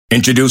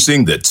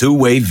Introducing the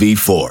Two-Way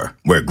V4,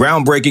 where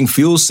groundbreaking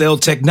fuel cell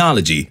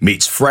technology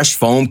meets fresh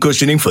foam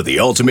cushioning for the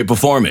ultimate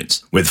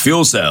performance. With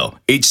Fuel Cell,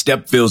 each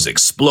step feels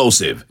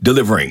explosive,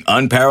 delivering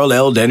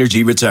unparalleled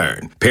energy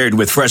return. Paired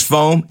with fresh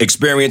foam,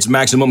 experience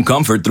maximum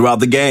comfort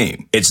throughout the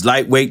game. Its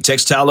lightweight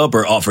textile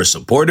upper offers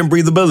support and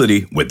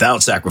breathability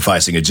without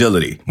sacrificing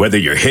agility. Whether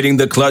you're hitting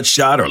the clutch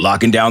shot or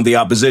locking down the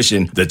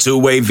opposition, the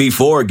Two-Way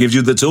V4 gives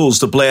you the tools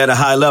to play at a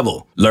high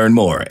level. Learn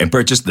more and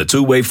purchase the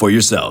Two-Way for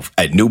yourself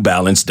at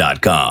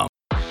newbalance.com.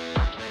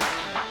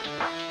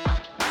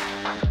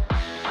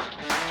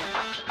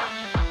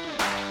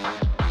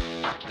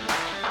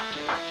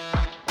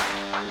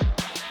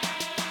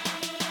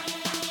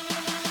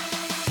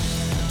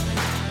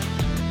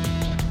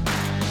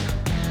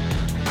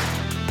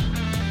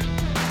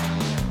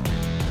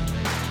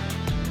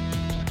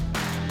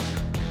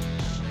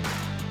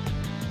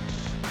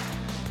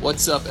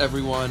 What's up,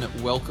 everyone?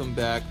 Welcome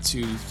back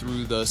to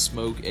Through the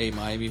Smoke, a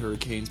Miami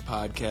Hurricanes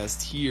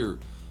podcast here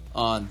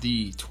on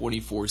the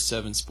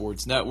 24/7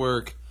 Sports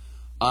Network.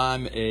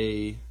 I'm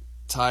a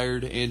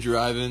tired Andrew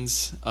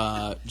Ivins,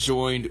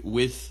 joined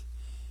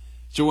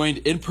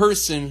in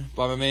person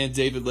by my man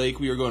David Lake.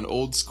 We are going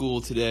old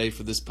school today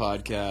for this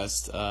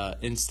podcast.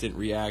 Instant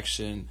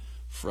reaction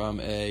from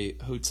a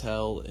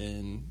hotel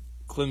in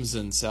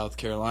Clemson, South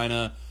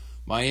Carolina.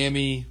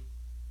 Miami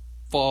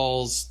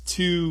falls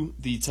to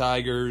the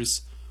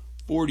Tigers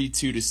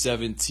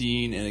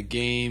 42-17 in a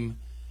game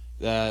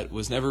that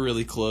was never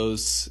really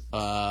close,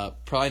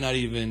 probably not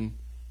even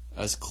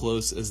as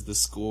close as the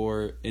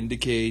score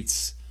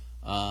indicates.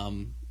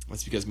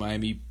 That's because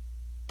Miami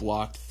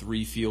blocked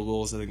 3 field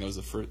goals. I think that was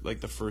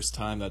the first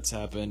time that's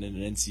happened in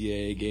an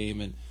NCAA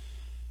game in,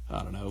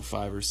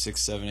 5 or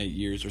 6, 7, 8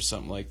 years or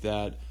something like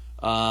that.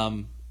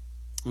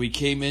 We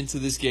came into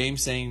this game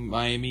saying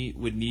Miami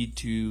would need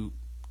to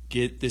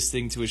get this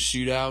thing to a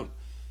shootout,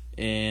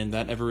 and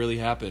that never really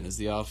happened as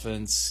the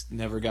offense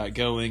never got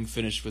going,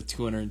 finished with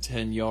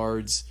 210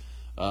 yards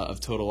of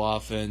total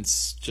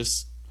offense.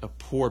 Just a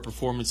poor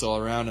performance all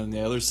around. On the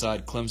other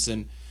side,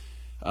 Clemson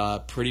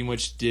pretty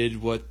much did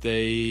what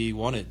they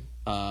wanted.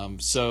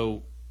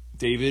 So,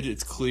 David,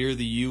 it's clear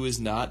the U is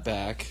not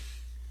back,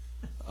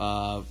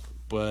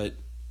 but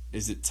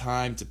is it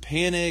time to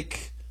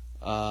panic?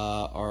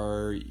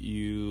 Are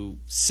you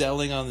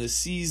selling on this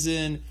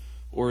season?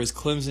 Or is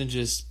Clemson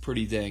just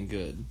pretty dang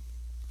good?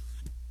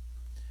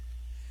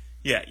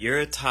 Yeah, you're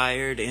a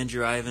tired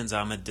Andrew Ivins.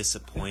 I'm a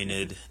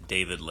disappointed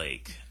David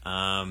Lake.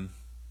 To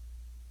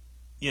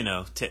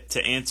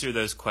answer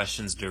those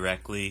questions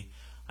directly,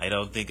 I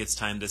don't think it's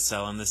time to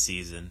sell on the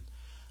season.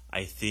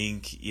 I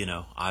think,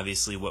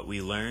 obviously what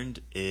we learned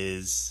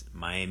is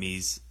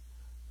Miami's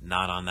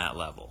not on that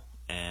level.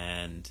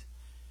 And,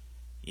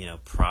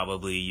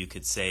 probably you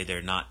could say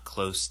they're not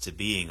close to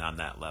being on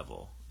that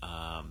level.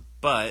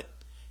 But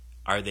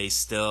are they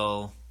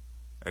still,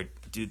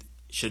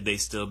 should they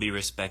still be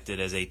respected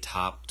as a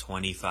top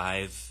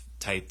 25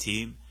 type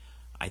team?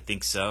 I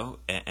think so.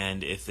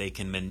 And if they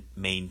can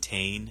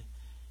maintain,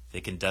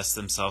 they can dust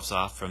themselves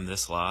off from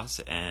this loss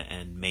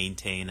and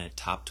maintain a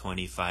top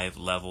 25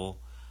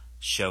 level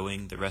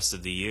showing the rest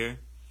of the year,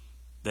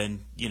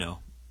 then, you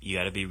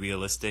got to be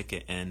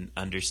realistic and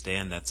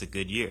understand that's a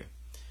good year.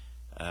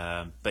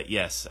 But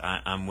yes,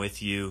 I'm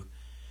with you.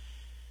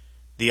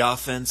 The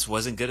offense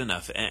wasn't good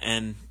enough.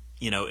 And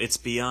it's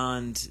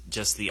beyond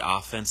just the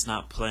offense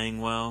not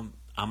playing well.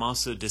 I'm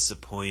also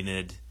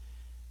disappointed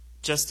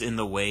just in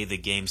the way the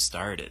game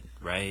started,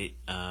 right?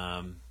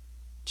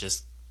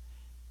 Just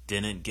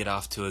didn't get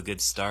off to a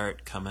good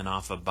start coming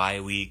off a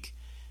bye week.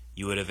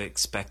 You would have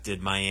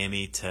expected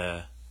Miami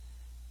to,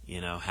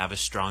 have a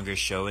stronger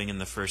showing in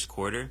the first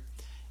quarter.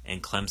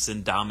 And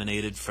Clemson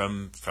dominated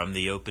from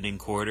the opening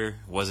quarter.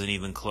 Wasn't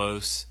even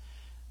close.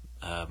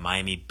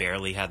 Miami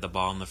barely had the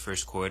ball in the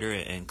first quarter,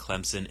 and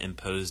Clemson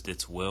imposed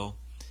its will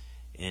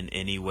in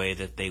any way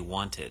that they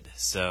wanted.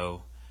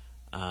 So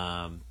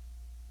I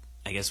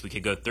guess we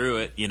could go through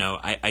it.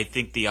 I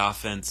think the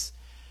offense,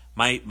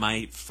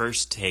 my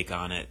first take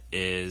on it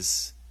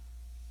is,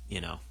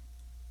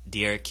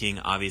 De'Aaron King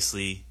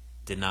obviously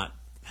did not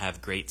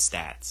have great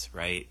stats,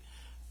 right?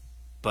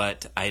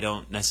 But I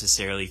don't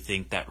necessarily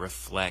think that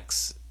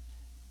reflects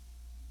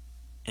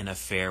in a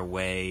fair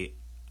way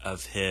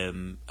of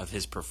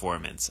his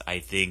performance. I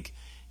think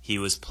he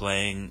was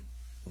playing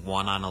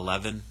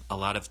 1-on-11 a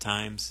lot of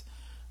times.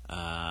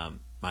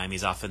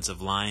 Miami's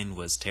offensive line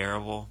was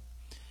terrible.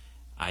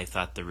 I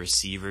thought the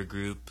receiver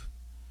group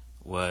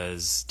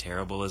was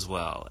terrible as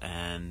well.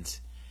 And,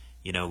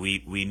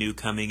 we knew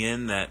coming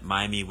in that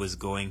Miami was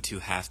going to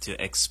have to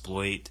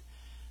exploit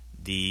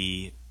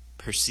the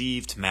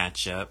perceived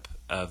matchup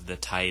of the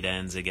tight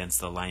ends against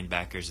the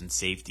linebackers and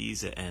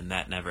safeties, and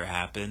that never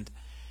happened.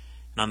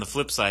 And on the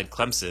flip side,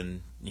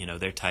 Clemson,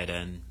 their tight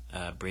end,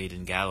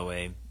 Braden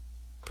Galloway,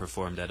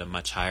 performed at a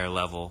much higher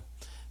level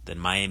than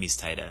Miami's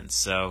tight ends.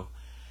 So,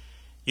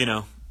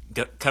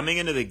 coming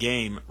into the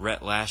game,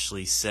 Rhett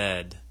Lashlee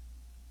said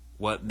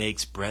what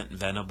makes Brent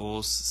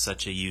Venables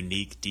such a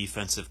unique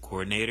defensive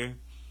coordinator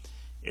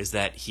is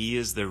that he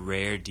is the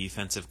rare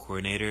defensive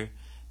coordinator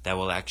that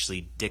will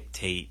actually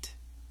dictate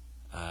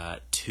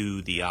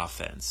to the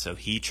offense. So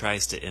he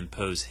tries to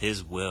impose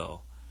his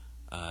will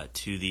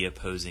to the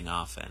opposing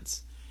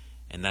offense.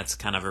 And that's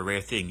kind of a rare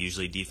thing.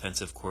 Usually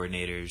defensive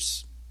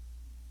coordinators,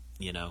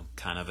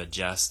 kind of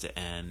adjust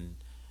and,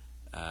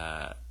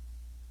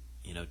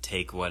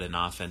 take what an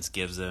offense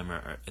gives them,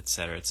 or et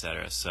cetera, et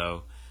cetera.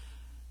 So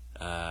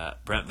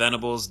Brent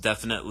Venables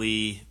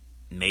definitely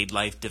made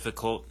life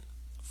difficult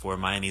for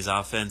Miami's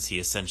offense. He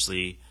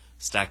essentially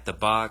stacked the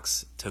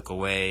box, took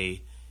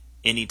away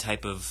any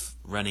type of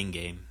running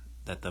game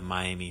that the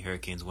Miami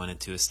Hurricanes wanted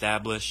to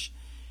establish,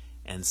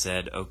 and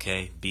said,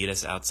 okay, beat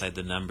us outside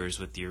the numbers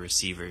with your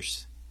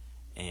receivers.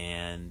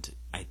 And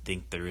I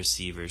think the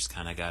receivers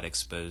kind of got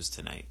exposed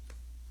tonight.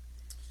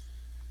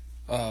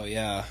 Oh,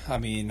 yeah. I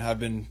mean, I've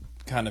been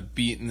kind of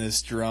beating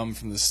this drum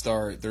from the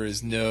start. There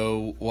is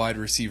no wide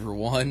receiver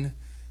 1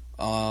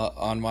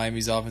 on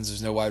Miami's offense.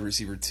 There's no wide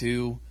receiver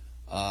 2.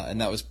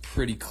 And that was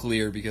pretty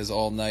clear because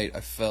all night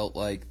I felt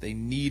like they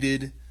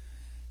needed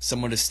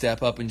someone to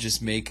step up and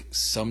just make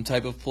some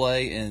type of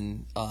play,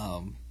 and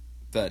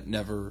that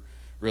never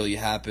really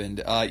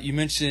happened. You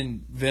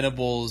mentioned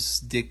Venables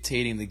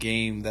dictating the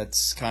game.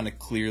 That's kind of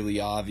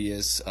clearly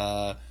obvious.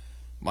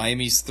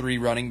 Miami's 3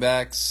 running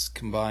backs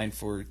combined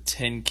for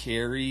 10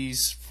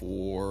 carries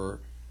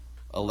for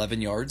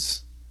 11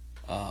 yards.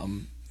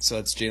 So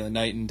that's Jalen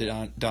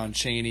Knighton, Don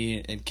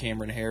Chaney, and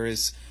Cameron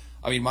Harris.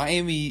 I mean,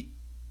 Miami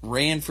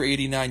ran for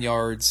 89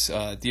 yards.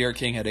 D'Eriq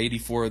King had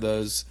 84 of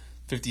those.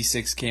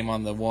 56 came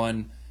on the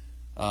one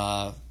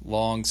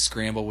long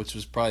scramble, which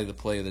was probably the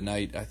play of the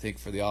night, I think,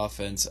 for the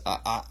offense.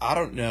 I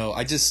don't know.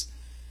 I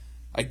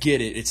get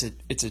it.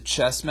 It's a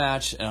chess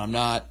match, and I'm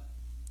not,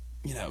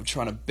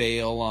 trying to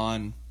bail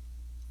on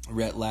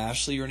Rhett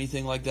Lashley or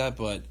anything like that,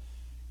 but,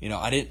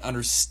 I didn't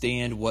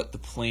understand what the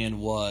plan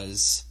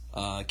was.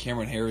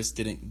 Cameron Harris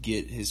didn't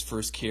get his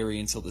first carry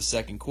until the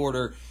second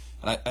quarter,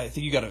 and I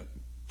think you got to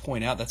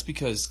point out that's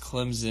because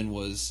Clemson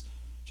was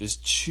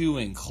just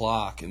chewing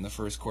clock in the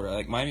first quarter.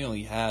 Like, Miami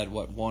only had,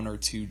 1 or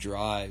 2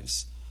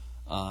 drives.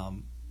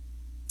 And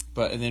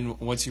then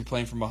once you're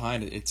playing from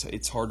behind,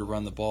 it's hard to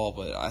run the ball.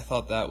 But I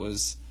thought that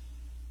was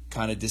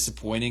kind of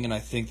disappointing, and I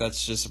think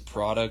that's just a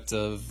product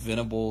of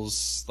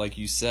Venables, like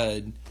you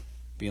said,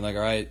 being like,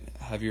 all right,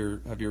 have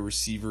your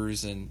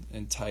receivers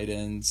and tight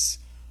ends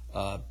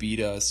beat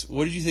us.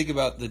 What did you think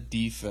about the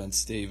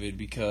defense, David?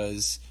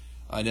 Because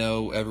I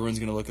know everyone's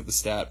going to look at the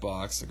stat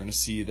box. They're going to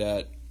see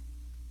that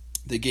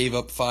they gave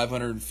up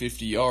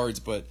 550 yards,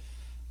 but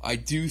I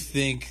do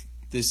think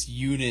this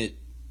unit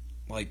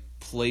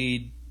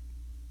played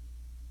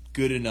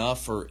good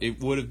enough, or it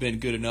would have been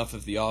good enough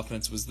if the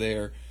offense was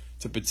there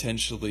to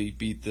potentially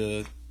beat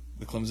the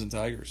Clemson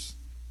Tigers.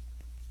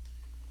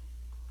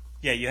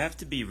 Yeah, you have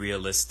to be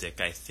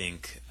realistic, I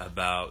think,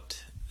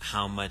 about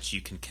how much you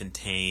can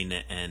contain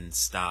and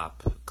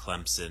stop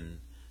Clemson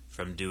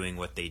from doing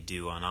what they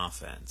do on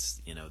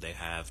offense. They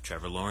have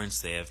Trevor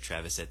Lawrence, they have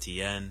Travis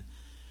Etienne,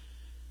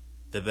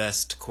 the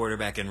best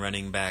quarterback and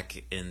running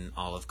back in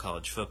all of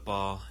college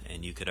football,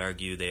 and you could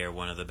argue they are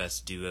one of the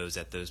best duos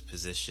at those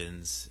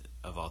positions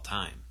of all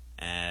time.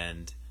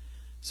 And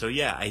so,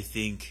 yeah, I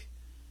think,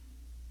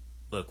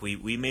 look,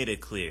 we made it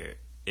clear.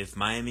 If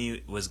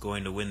Miami was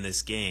going to win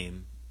this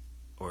game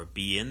or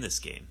be in this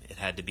game, it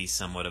had to be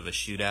somewhat of a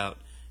shootout.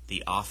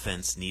 The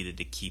offense needed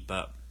to keep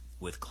up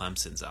with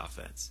Clemson's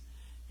offense,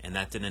 and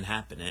that didn't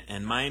happen.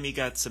 And Miami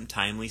got some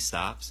timely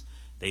stops.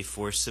 They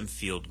forced some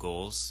field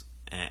goals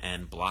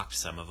and blocked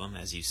some of them,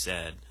 as you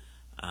said.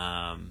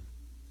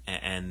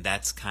 And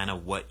that's kind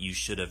of what you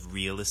should have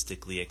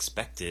realistically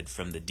expected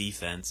from the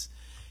defense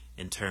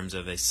in terms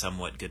of a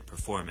somewhat good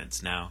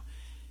performance. Now,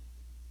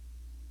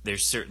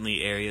 there's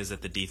certainly areas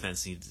that the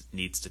defense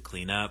needs to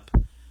clean up.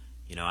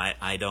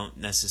 I don't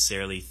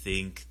necessarily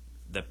think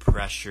the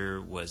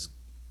pressure was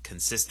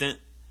consistent.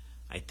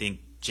 I think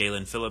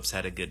Jalen Phillips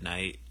had a good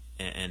night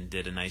and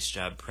did a nice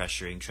job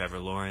pressuring Trevor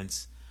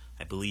Lawrence.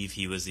 I believe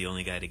he was the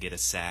only guy to get a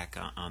sack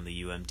on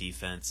the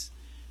defense.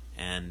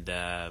 And,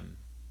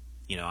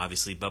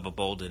 obviously Bubba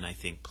Bolden, I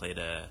think, played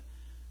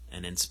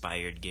an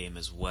inspired game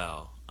as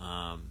well.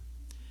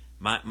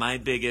 My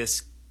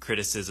biggest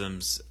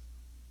criticisms,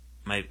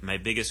 my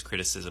biggest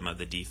criticism of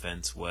the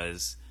defense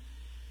was,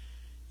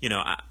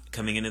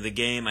 coming into the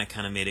game, I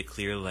kind of made it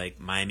clear,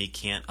 Miami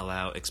can't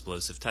allow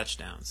explosive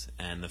touchdowns.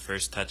 And the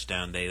first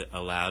touchdown they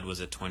allowed was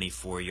a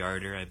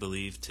 24-yarder, I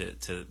believe,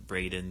 to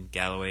Braden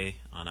Galloway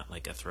on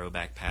a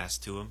throwback pass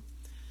to him.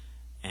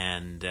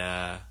 And,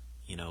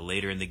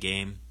 later in the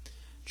game,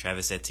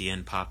 Travis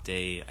Etienne popped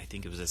I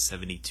think it was a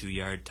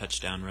 72-yard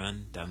touchdown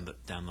run down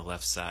the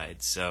left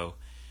side. So,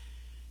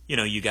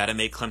 you got to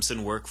make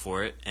Clemson work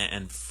for it.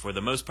 And for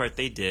the most part,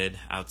 they did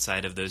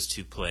outside of those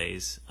 2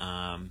 plays.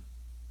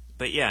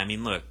 But yeah,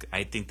 look,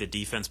 I think the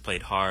defense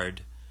played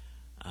hard.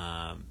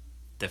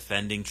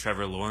 Defending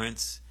Trevor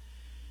Lawrence,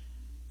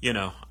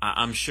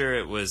 I'm sure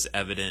it was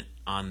evident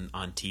on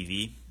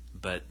TV,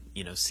 but,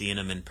 seeing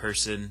him in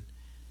person,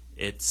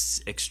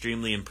 it's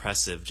extremely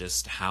impressive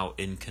just how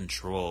in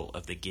control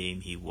of the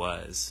game he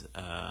was.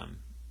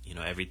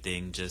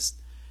 Everything just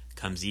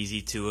comes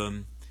easy to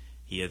him.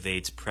 He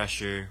evades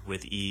pressure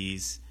with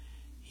ease.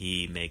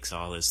 He makes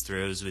all his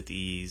throws with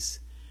ease.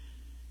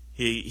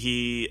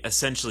 He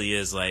essentially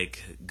is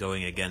like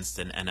going against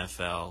an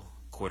NFL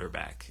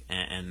quarterback,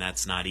 and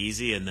that's not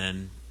easy. And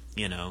then,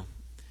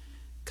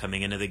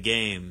 coming into the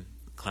game,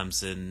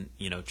 Clemson,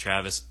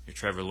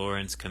 Trevor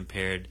Lawrence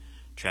compared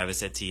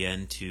Travis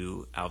Etienne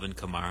to Alvin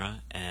Kamara,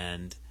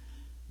 and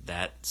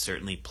that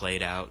certainly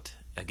played out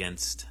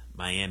against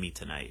Miami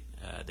tonight.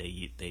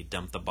 They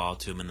dumped the ball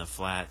to him in the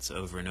flats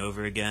over and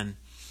over again,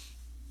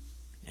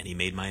 and he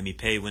made Miami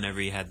pay whenever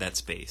he had that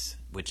space,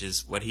 which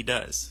is what he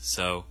does.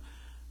 So,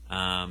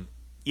 I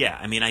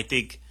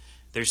think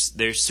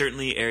there's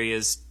certainly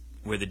areas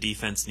where the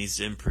defense needs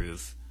to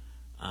improve,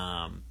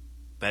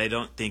 but I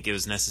don't think it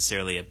was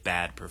necessarily a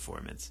bad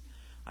performance.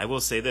 I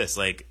will say this,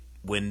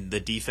 when the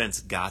defense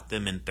got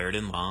them in 3rd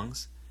and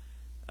longs,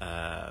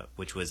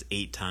 which was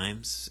 8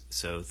 times,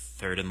 so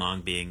 3rd and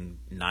long being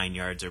 9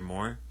 yards or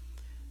more,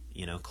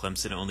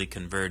 Clemson only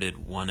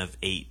converted 1 of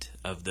 8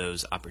 of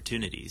those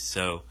opportunities.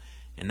 So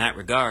in that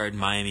regard,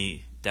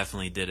 Miami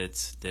definitely did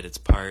its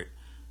part.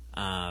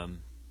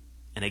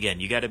 And again,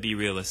 you got to be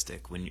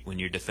realistic when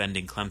you're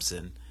defending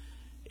Clemson.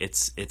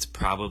 It's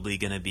probably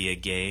going to be a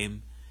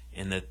game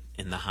in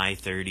the high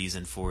 30s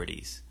and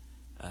 40s.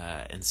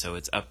 And so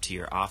it's up to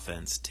your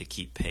offense to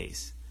keep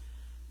pace.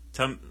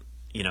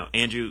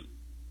 Andrew,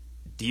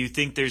 do you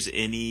think there's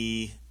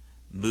any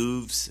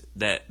moves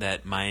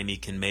that Miami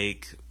can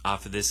make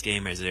off of this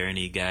game? Or is there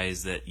any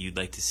guys that you'd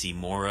like to see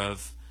more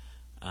of,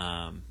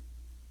 on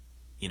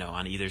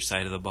either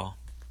side of the ball?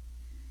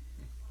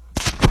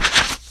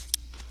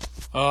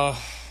 I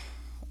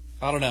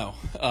don't know.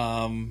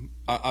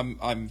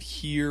 I'm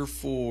here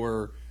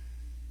for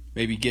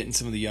maybe getting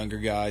some of the younger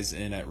guys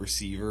in at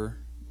receiver.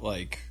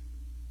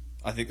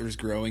 I think there's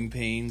growing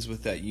pains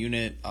with that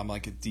unit. I'm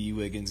like a D.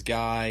 Wiggins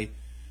guy.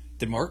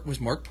 Was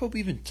Mark Pope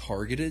even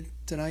targeted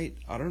tonight?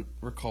 I don't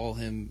recall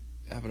him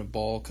having a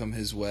ball come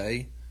his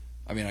way.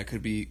 I mean, I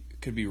could be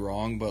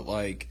wrong, but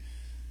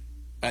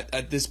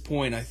at this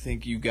point, I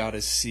think you got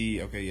to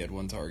see. Okay, he had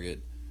 1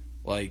 target.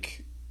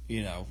 Let's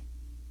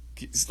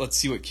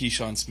see what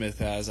Keyshawn Smith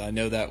has. I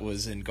know that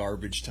was in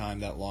garbage time,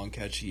 that long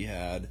catch he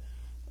had.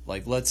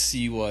 Let's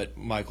see what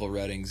Michael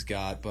Redding's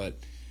got, but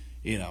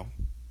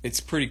it's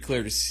pretty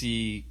clear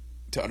to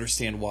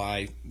understand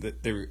why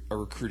that they are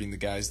recruiting the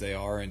guys they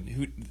are,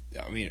 and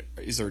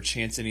is there a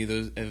chance any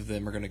of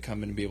them are going to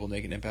come in and be able to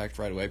make an impact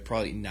right away?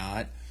 Probably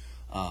not.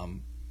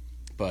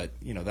 But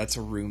that's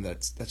a room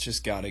that's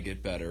just got to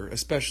get better,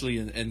 especially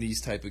in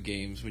these type of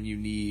games when you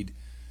need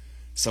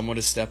someone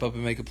to step up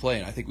and make a play.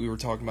 And I think we were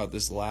talking about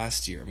this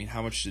last year. I mean,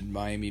 how much did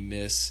Miami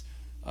miss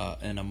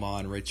an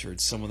Amon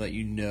Richards, someone that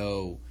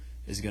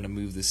is going to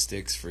move the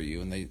sticks for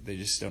you, and they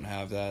just don't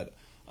have that.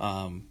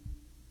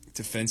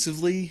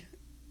 Defensively,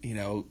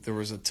 there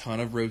was a ton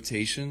of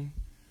rotation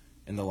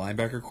in the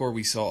linebacker core.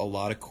 We saw a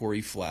lot of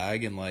Corey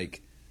Flagg, and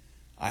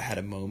I had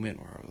a moment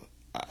where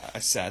I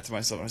sat to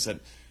myself and I said,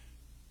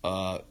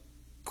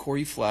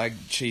 Corey Flagg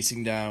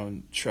chasing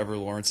down Trevor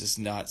Lawrence is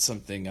not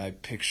something I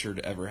pictured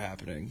ever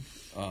happening,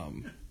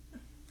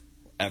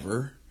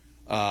 ever.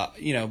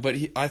 But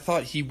I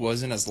thought he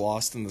wasn't as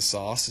lost in the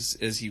sauce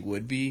as he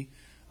would be.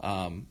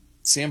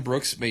 Sam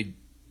Brooks made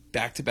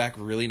back-to-back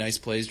really nice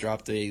plays,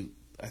 dropped I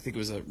think it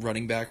was a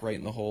running back right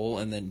in the hole,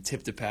 and then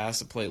tipped a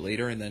pass a play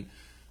later, and then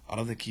I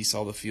don't think he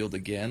saw the field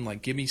again.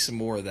 Give me some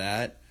more of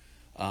that.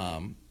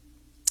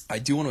 I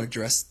do want to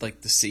address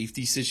the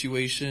safety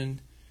situation.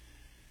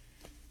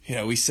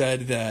 We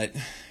said that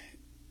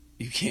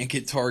you can't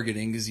get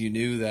targeting because you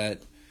knew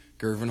that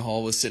Gervin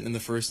Hall was sitting in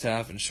the first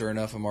half, and sure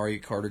enough, Amari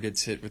Carter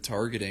gets hit with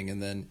targeting,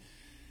 and then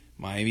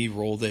Miami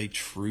rolled a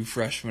true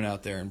freshman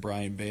out there in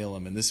Brian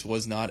Balaam, and this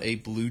was not a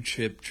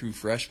blue-chip true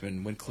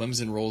freshman. When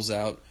Clemson rolls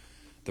out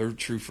their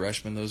true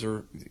freshmen, those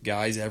are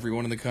guys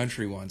everyone in the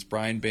country wants.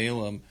 Brian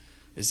Balaam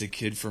is a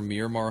kid from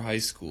Miramar High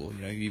School.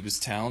 He was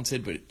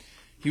talented, but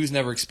he was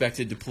never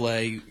expected to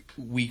play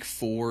week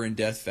 4 in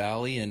Death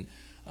Valley, and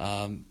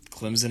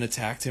Clemson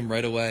attacked him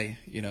right away.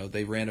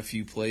 They ran a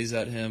few plays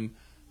at him.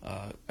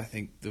 I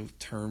think the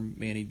term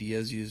Manny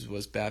Diaz used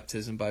was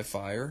baptism by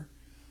fire.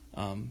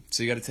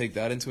 So you got to take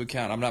that into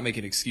account. I'm not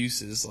making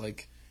excuses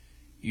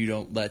you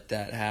don't let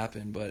that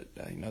happen, but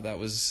that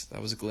was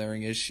a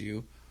glaring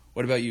issue.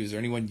 What about you? Is there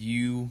anyone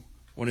you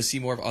want to see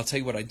more of? I'll tell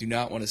you what I do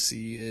not want to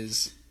see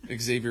is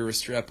Xavier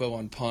Restrepo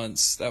on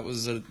punts. That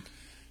was a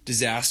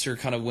disaster.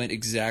 Kind of went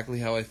exactly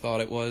how I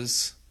thought it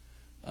was.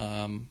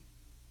 They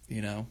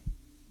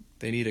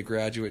need a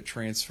graduate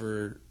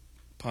transfer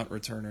punt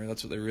returner.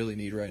 That's what they really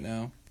need right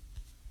now.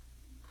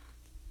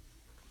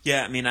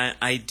 Yeah,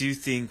 I do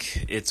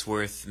think it's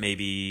worth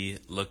maybe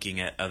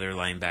looking at other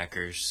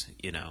linebackers.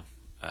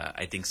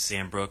 I think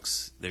Sam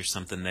Brooks, there's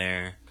something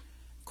there.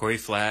 Corey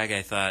Flagg,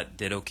 I thought,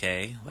 did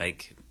okay.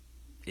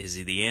 Is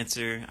he the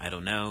answer? I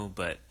don't know,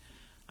 but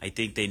I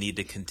think they need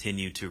to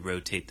continue to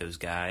rotate those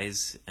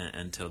guys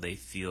until they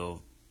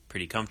feel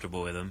pretty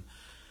comfortable with him.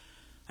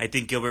 I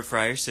think Gilbert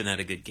Frierson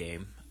had a good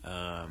game.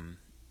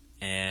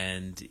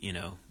 And,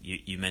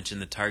 you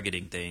mentioned the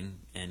targeting thing,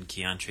 and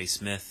Keontre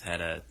Smith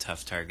had a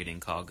tough targeting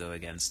call go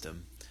against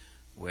him,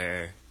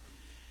 where,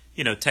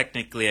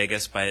 technically, I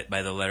guess by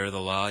the letter of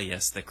the law,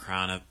 yes, the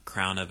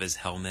crown of his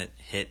helmet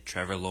hit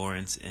Trevor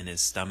Lawrence in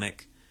his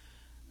stomach,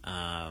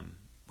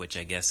 which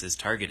I guess is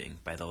targeting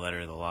by the letter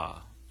of the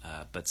law.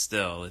 But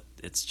still,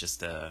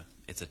 it's a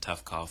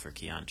tough call for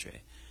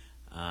Keontre.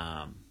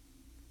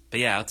 But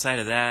yeah, outside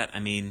of that, I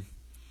mean,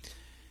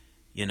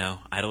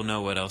 I don't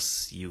know what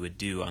else you would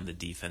do on the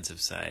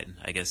defensive side.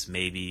 I guess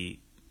maybe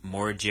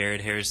more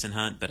Jared Harrison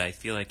Hunt, but I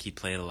feel like he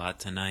played a lot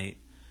tonight.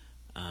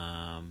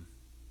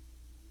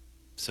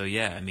 So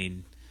yeah, I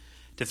mean,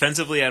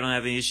 defensively, I don't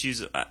have any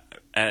issues.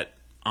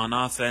 On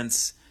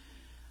offense,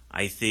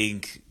 I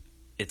think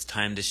it's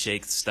time to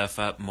shake stuff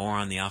up more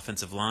on the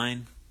offensive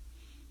line.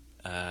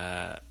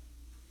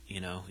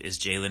 Is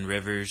Jalen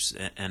Rivers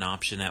an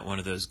option at one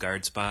of those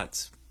guard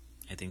spots?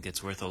 I think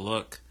it's worth a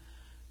look.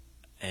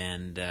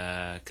 And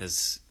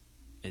because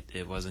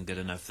it wasn't good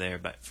enough there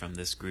but from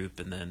this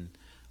group. And then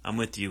I'm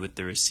with you with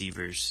the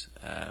receivers.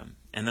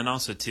 And then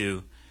also,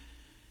 too,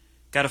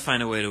 got to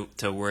find a way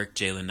to work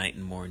Jalen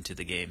Knighton more into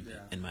the game,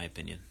 in my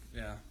opinion.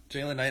 Yeah.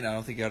 Jalen Knighton, I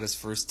don't think got his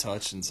first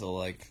touch until,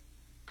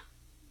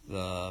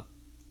 the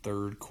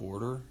third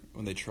quarter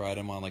when they tried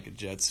him on, a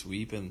jet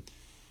sweep. And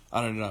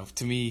I don't know.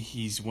 To me,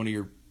 he's one of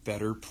your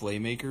better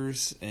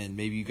playmakers, and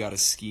maybe you got to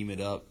scheme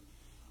it up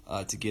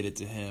to get it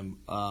to him.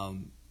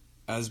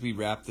 As we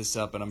wrap this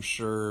up, and I'm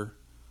sure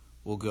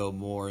we'll go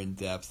more in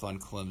depth on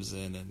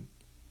Clemson and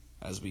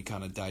as we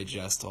kind of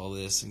digest all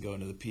this and go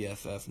into the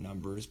PFF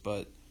numbers,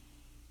 but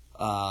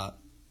I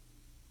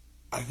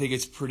think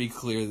it's pretty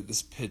clear that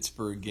this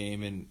Pittsburgh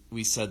game, and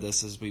we said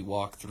this as we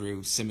walked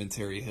through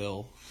Cemetery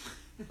Hill.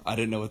 I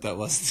didn't know what that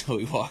was until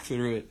we walked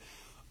through it.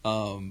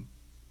 We're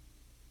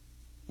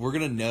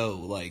going to know,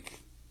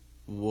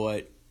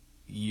 what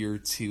year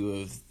 2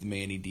 of the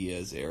Manny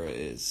Diaz era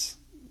is.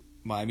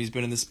 Miami's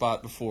been in this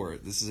spot before.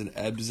 This is an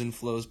ebbs and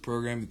flows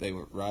program. They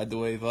ride the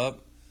wave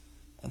up,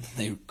 and then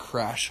they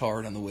crash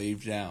hard on the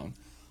wave down.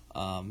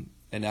 And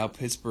now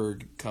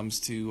Pittsburgh comes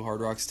to Hard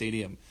Rock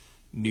Stadium.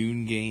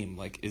 Noon game.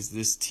 Is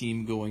this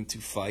team going to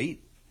fight?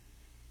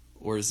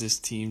 Or is this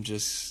team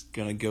just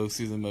going to go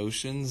through the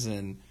motions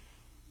and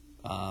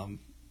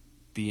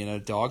be in a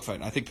dogfight?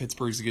 And I think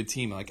Pittsburgh's a good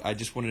team. I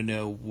just want to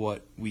know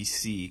what we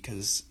see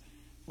because,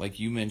 like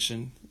you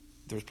mentioned,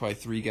 there's probably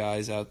 3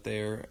 guys out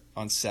there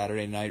on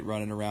Saturday night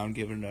running around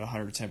giving it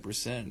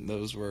 110%.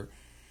 Those were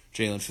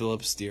Jalen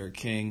Phillips, Derek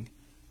King,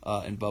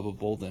 and Bubba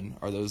Bolden.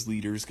 Are those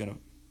leaders going to,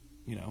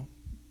 do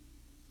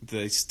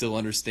they still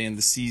understand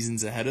the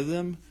seasons ahead of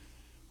them,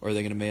 or are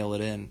they going to mail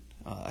it in?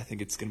 I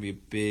think it's going to be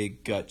a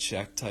big gut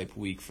check type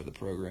week for the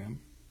program.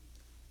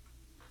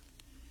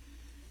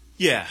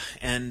 Yeah,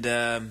 and,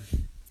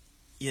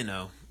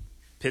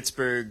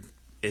 Pittsburgh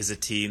is a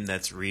team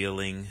that's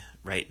reeling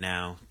right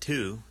now,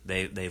 too.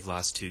 They've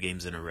lost 2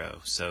 games in a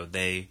row, so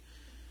they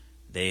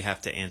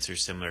have to answer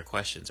similar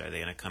questions. Are they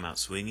going to come out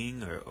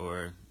swinging, or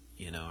are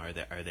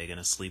they going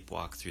to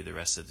sleepwalk through the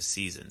rest of the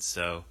season?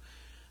 So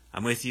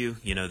I'm with you.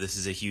 This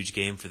is a huge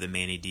game for the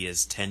Manny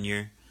Diaz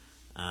tenure,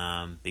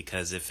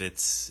 because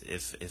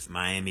if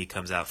Miami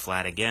comes out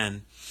flat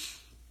again,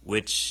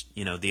 which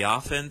the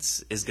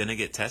offense is going to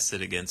get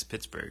tested against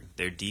Pittsburgh.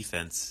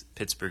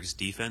 Pittsburgh's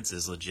defense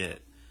is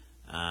legit.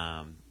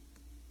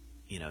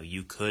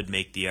 You could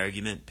make the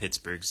argument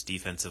Pittsburgh's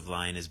defensive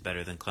line is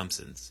better than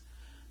Clemson's.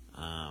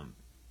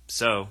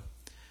 So,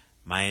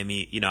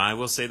 Miami, I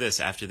will say this,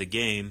 after the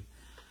game,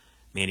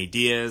 Manny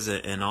Diaz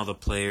and all the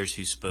players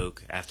who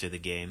spoke after the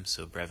game,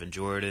 so Brevin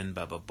Jordan,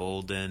 Bubba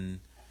Bolden,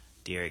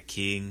 Derek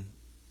King,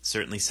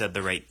 certainly said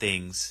the right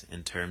things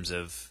in terms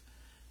of,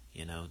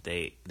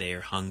 they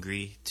are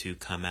hungry to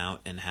come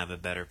out and have a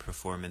better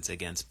performance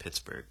against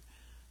Pittsburgh.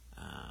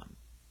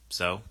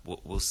 So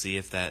we'll see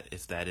if that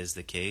is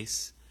the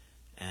case.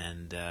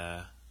 And,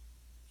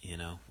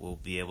 we'll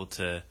be able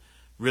to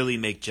really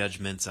make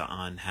judgments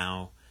on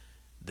how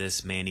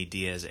this Manny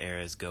Diaz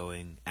era is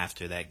going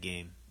after that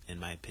game, in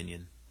my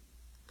opinion.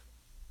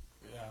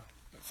 Yeah.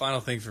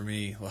 Final thing for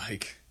me,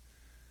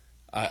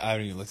 I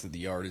haven't even looked at the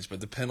yardage, but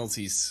the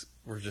penalties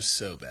were just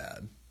so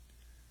bad.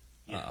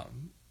 Yeah.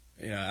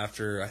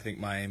 After I think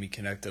Miami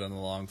connected on the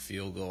long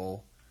field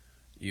goal,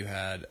 you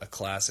had a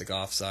classic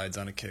offsides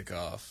on a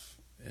kickoff,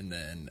 and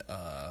then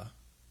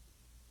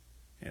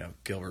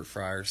Gilbert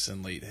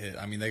Frierson late hit.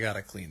 I mean, they got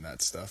to clean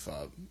that stuff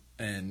up.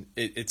 And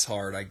it's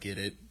hard. I get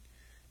it.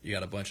 You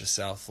got a bunch of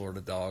South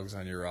Florida dogs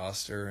on your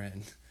roster,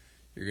 and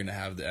you're going to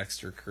have the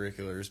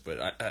extracurriculars.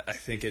 But I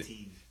think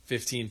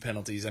 15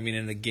 penalties. I mean,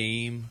 in a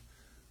game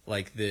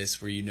like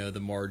this where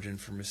the margin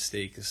for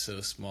mistake is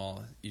so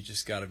small, you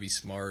just got to be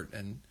smart.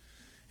 And,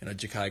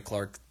 Ja'Kai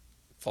Clark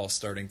false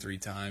starting 3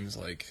 times,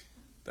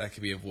 that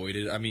could be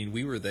avoided. I mean,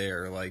 we were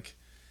there,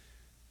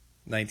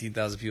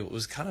 19,000 people. It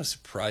was kind of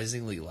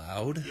surprisingly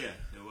loud. Yeah,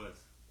 it was.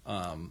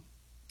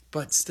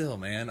 But still,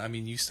 man, I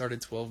mean, you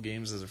started 12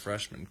 games as a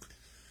freshman.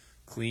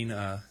 clean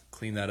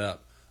that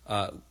up.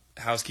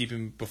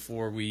 Housekeeping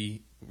before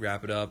we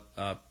wrap it up.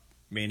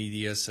 Manny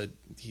Diaz said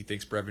he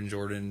thinks Brevin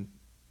Jordan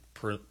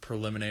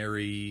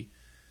preliminary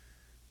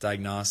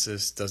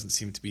diagnosis doesn't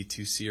seem to be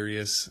too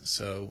serious.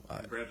 So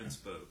Brevin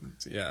spoke.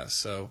 Yeah,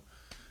 so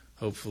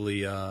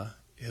hopefully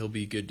he'll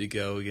be good to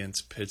go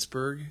against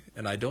Pittsburgh.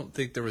 And I don't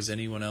think there was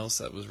anyone else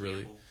that was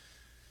really Campbell.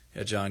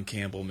 Yeah, John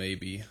Campbell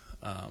maybe.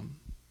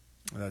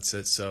 That's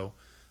it. So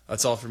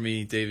that's all for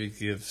me. David,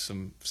 give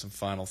some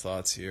final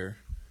thoughts here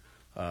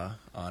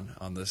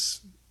on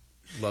this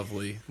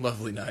lovely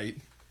night.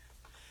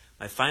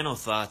 My final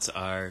thoughts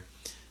are,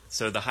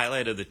 so the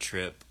highlight of the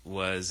trip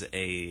was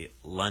a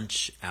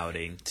lunch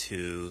outing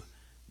to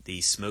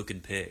the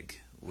Smokin'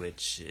 Pig,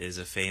 which is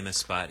a famous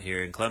spot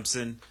here in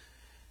Clemson.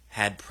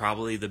 Had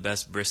probably the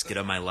best brisket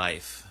of my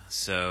life.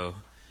 So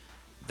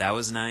that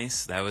was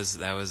nice. That was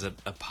a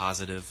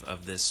positive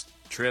of this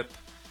trip.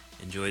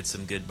 Enjoyed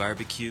some good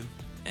barbecue,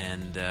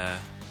 and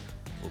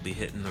we'll be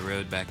hitting the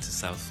road back to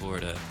South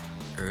Florida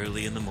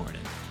early in the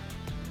morning.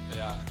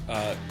 Yeah,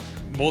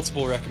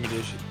 multiple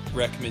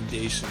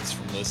recommendations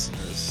from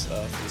listeners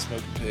for the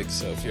Smokin' Pig.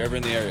 So if you're ever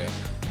in the area,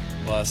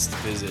 must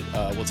visit.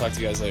 We'll talk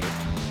to you guys later.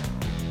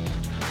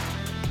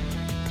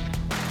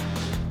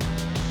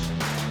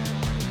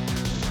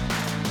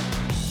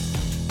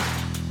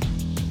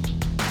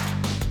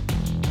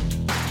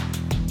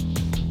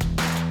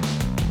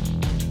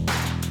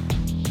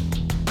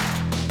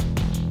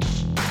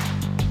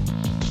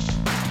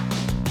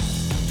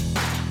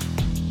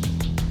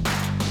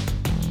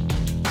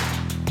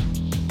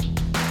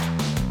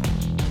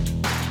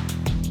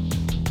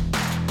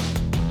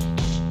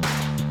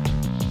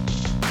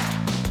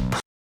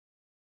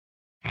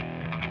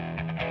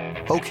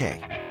 Okay,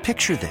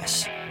 picture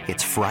this.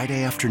 It's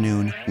Friday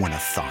afternoon when a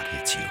thought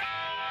hits you.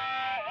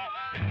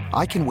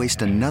 I can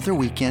waste another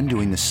weekend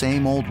doing the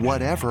same old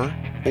whatever,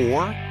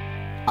 or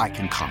I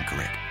can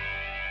conquer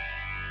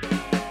it.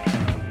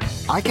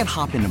 I can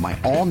hop into my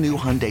all-new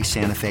Hyundai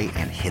Santa Fe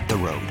and hit the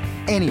road.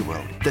 Any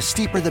road. The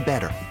steeper the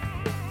better.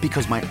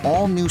 Because my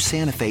all-new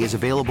Santa Fe is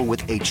available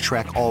with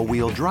H-Track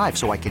all-wheel drive,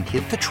 so I can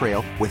hit the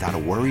trail without a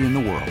worry in the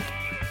world.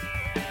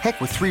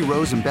 Heck, with 3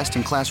 rows and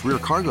best-in-class rear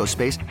cargo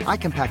space, I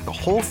can pack the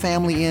whole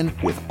family in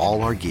with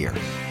all our gear.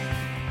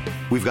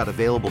 We've got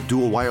available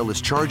dual wireless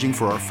charging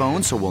for our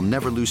phones, so we'll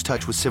never lose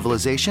touch with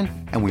civilization,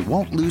 and we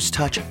won't lose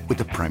touch with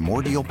the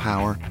primordial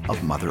power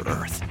of Mother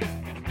Earth.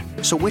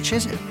 So which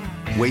is it?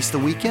 Waste the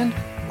weekend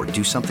or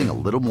do something a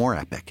little more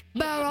epic?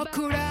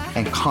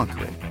 And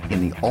conquer it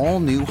in the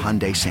all-new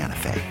Hyundai Santa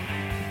Fe.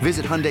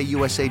 Visit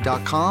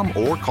HyundaiUSA.com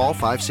or call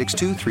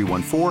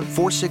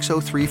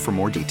 562-314-4603 for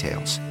more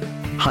details.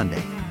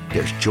 Hyundai,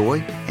 there's joy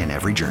in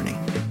every journey.